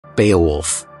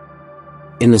Beowulf.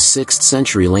 In the 6th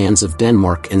century lands of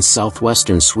Denmark and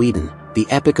southwestern Sweden, the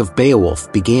epic of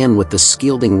Beowulf began with the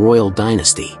Scylding royal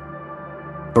dynasty.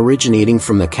 Originating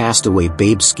from the castaway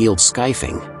babe Scyld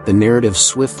Skifing, the narrative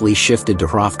swiftly shifted to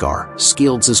Hrothgar,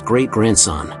 Scyld's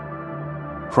great-grandson.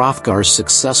 Hrothgar's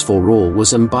successful rule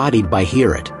was embodied by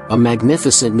Heorot, a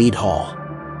magnificent mead hall.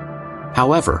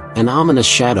 However, an ominous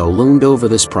shadow loomed over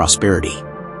this prosperity.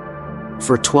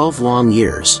 For 12 long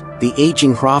years, the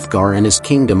aging Hrothgar and his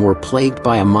kingdom were plagued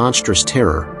by a monstrous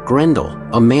terror, Grendel,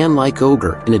 a man-like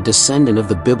ogre and a descendant of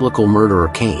the biblical murderer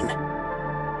Cain.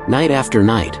 Night after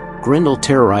night, Grendel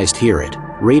terrorized Heorot,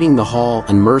 raiding the hall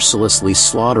and mercilessly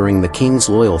slaughtering the king's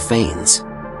loyal thanes.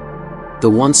 The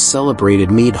once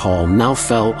celebrated mead hall now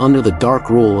fell under the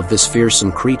dark rule of this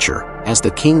fearsome creature, as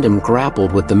the kingdom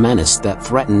grappled with the menace that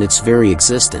threatened its very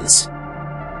existence.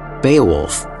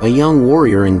 Beowulf, a young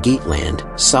warrior in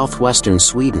Geatland, southwestern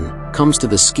Sweden, comes to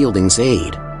the Scyldings'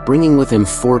 aid, bringing with him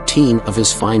 14 of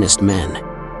his finest men.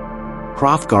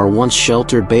 Hrothgar once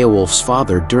sheltered Beowulf's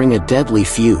father during a deadly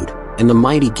feud, and the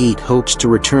mighty Geat hopes to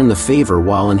return the favor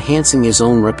while enhancing his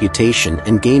own reputation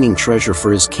and gaining treasure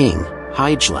for his king,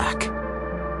 Hygelac.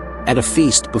 At a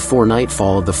feast before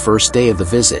nightfall of the first day of the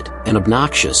visit, an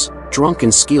obnoxious,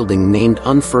 drunken Scylding named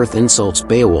Unferth insults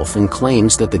Beowulf and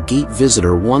claims that the Geat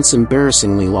visitor once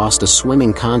embarrassingly lost a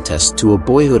swimming contest to a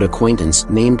boyhood acquaintance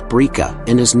named Brika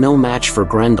and is no match for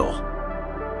Grendel.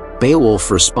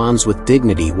 Beowulf responds with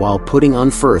dignity while putting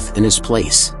Unferth in his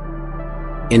place.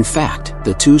 In fact,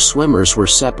 the two swimmers were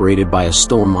separated by a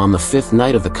storm on the 5th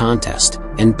night of the contest,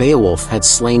 and Beowulf had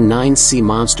slain 9 sea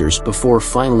monsters before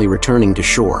finally returning to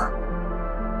shore.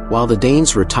 While the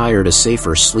Danes retire to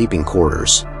safer sleeping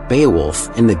quarters,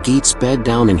 Beowulf and the Geats bed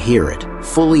down in Heorot,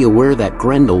 fully aware that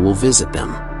Grendel will visit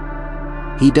them.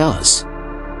 He does.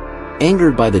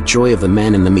 Angered by the joy of the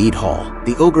men in the mead hall,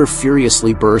 the ogre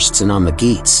furiously bursts in on the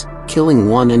Geats, killing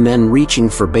one and then reaching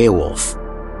for Beowulf.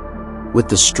 With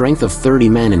the strength of 30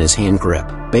 men in his hand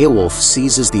grip, Beowulf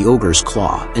seizes the ogre's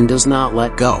claw and does not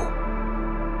let go.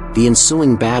 The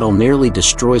ensuing battle nearly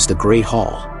destroys the Great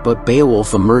Hall, but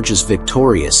Beowulf emerges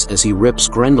victorious as he rips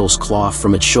Grendel's claw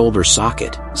from its shoulder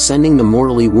socket, sending the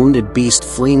mortally wounded beast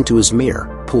fleeing to his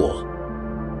mere pool.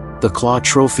 The claw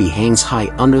trophy hangs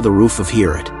high under the roof of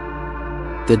Heorot.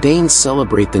 The Danes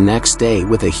celebrate the next day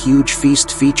with a huge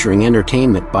feast featuring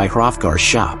entertainment by Hrothgar's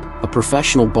shop, a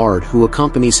professional bard who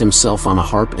accompanies himself on a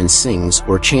harp and sings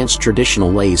or chants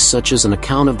traditional lays such as an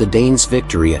account of the Danes'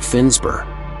 victory at Finnsburg.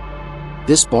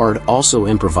 This bard also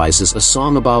improvises a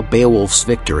song about Beowulf's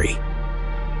victory.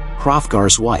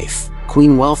 Hrothgar's wife,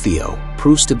 Queen Wealhtheow,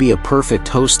 proves to be a perfect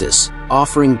hostess,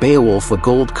 offering Beowulf a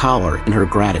gold collar in her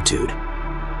gratitude.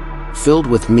 Filled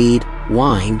with mead,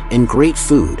 wine, and great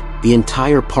food, the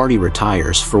entire party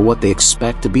retires for what they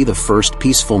expect to be the first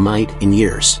peaceful night in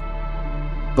years.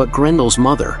 But Grendel's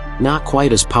mother, not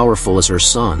quite as powerful as her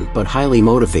son but highly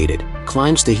motivated,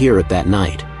 climbs to Heorot that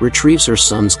night, retrieves her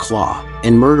son's claw,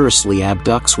 and murderously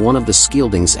abducts one of the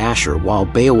Scyldings Asher while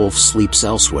Beowulf sleeps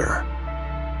elsewhere.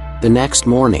 The next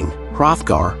morning,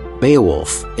 Hrothgar,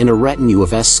 Beowulf, and a retinue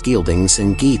of Scyldings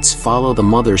and Geats follow the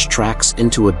mother's tracks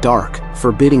into a dark,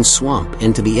 forbidding swamp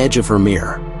and to the edge of her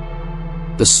mere.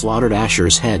 The slaughtered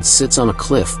Asher's head sits on a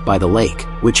cliff by the lake,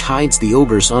 which hides the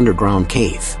ogre's underground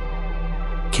cave.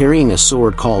 Carrying a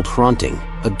sword called Hrunting,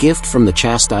 a gift from the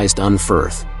chastised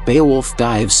Unferth, Beowulf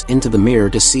dives into the mere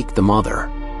to seek the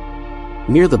mother.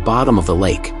 Near the bottom of the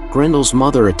lake, Grendel's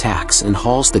mother attacks and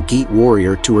hauls the Geat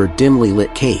warrior to her dimly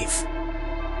lit cave.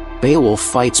 Beowulf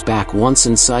fights back once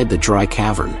inside the dry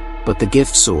cavern, but the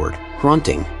gift sword,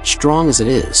 Hrunting, strong as it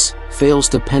is, fails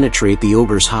to penetrate the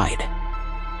ogre's hide.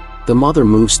 The mother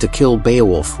moves to kill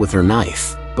Beowulf with her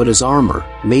knife, but his armor,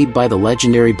 made by the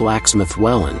legendary blacksmith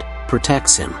Welland,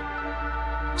 protects him.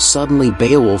 Suddenly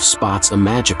Beowulf spots a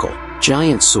magical,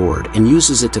 giant sword and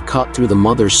uses it to cut through the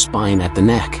mother's spine at the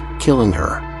neck, killing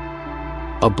her.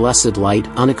 A blessed light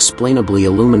unexplainably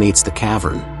illuminates the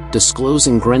cavern,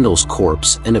 disclosing Grendel's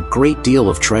corpse and a great deal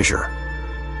of treasure.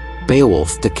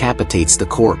 Beowulf decapitates the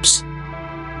corpse.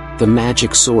 The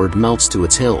magic sword melts to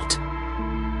its hilt.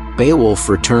 Beowulf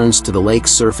returns to the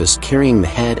lake's surface carrying the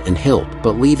head and hilt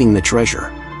but leaving the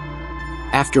treasure.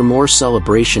 After more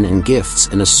celebration and gifts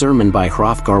and a sermon by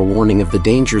Hrothgar warning of the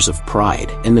dangers of pride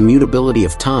and the mutability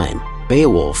of time,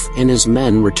 Beowulf and his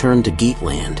men return to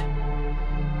Geatland.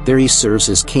 There he serves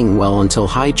as king well until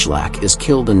Hygelac is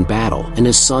killed in battle and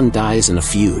his son dies in a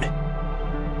feud.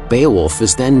 Beowulf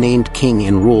is then named king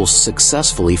and rules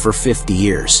successfully for 50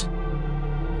 years.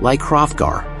 Like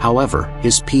Hrothgar, however,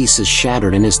 his peace is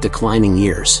shattered in his declining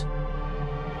years.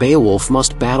 Beowulf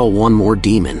must battle one more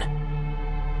demon.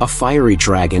 A fiery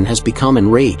dragon has become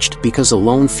enraged because a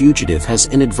lone fugitive has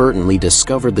inadvertently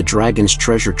discovered the dragon's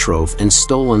treasure trove and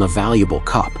stolen a valuable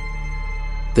cup.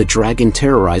 The dragon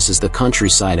terrorizes the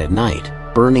countryside at night,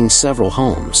 burning several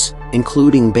homes,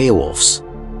 including Beowulf's.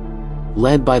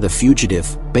 Led by the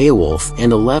fugitive, Beowulf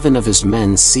and 11 of his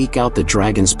men seek out the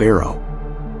dragon's barrow.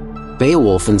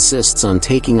 Beowulf insists on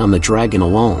taking on the dragon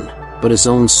alone, but his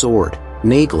own sword,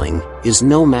 Nagling, is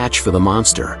no match for the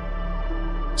monster.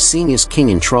 Seeing his king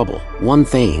in trouble, one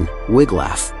thane,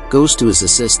 Wiglaf, goes to his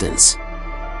assistance.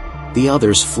 The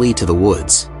others flee to the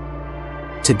woods.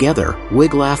 Together,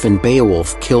 Wiglaf and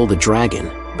Beowulf kill the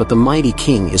dragon, but the mighty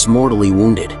king is mortally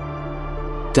wounded.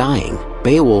 Dying,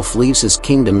 Beowulf leaves his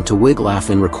kingdom to Wiglaf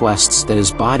and requests that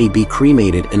his body be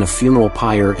cremated in a funeral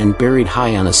pyre and buried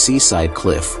high on a seaside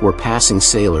cliff where passing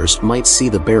sailors might see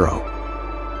the barrow.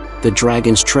 The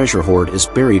dragon's treasure hoard is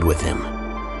buried with him.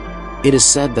 It is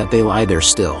said that they lie there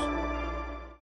still.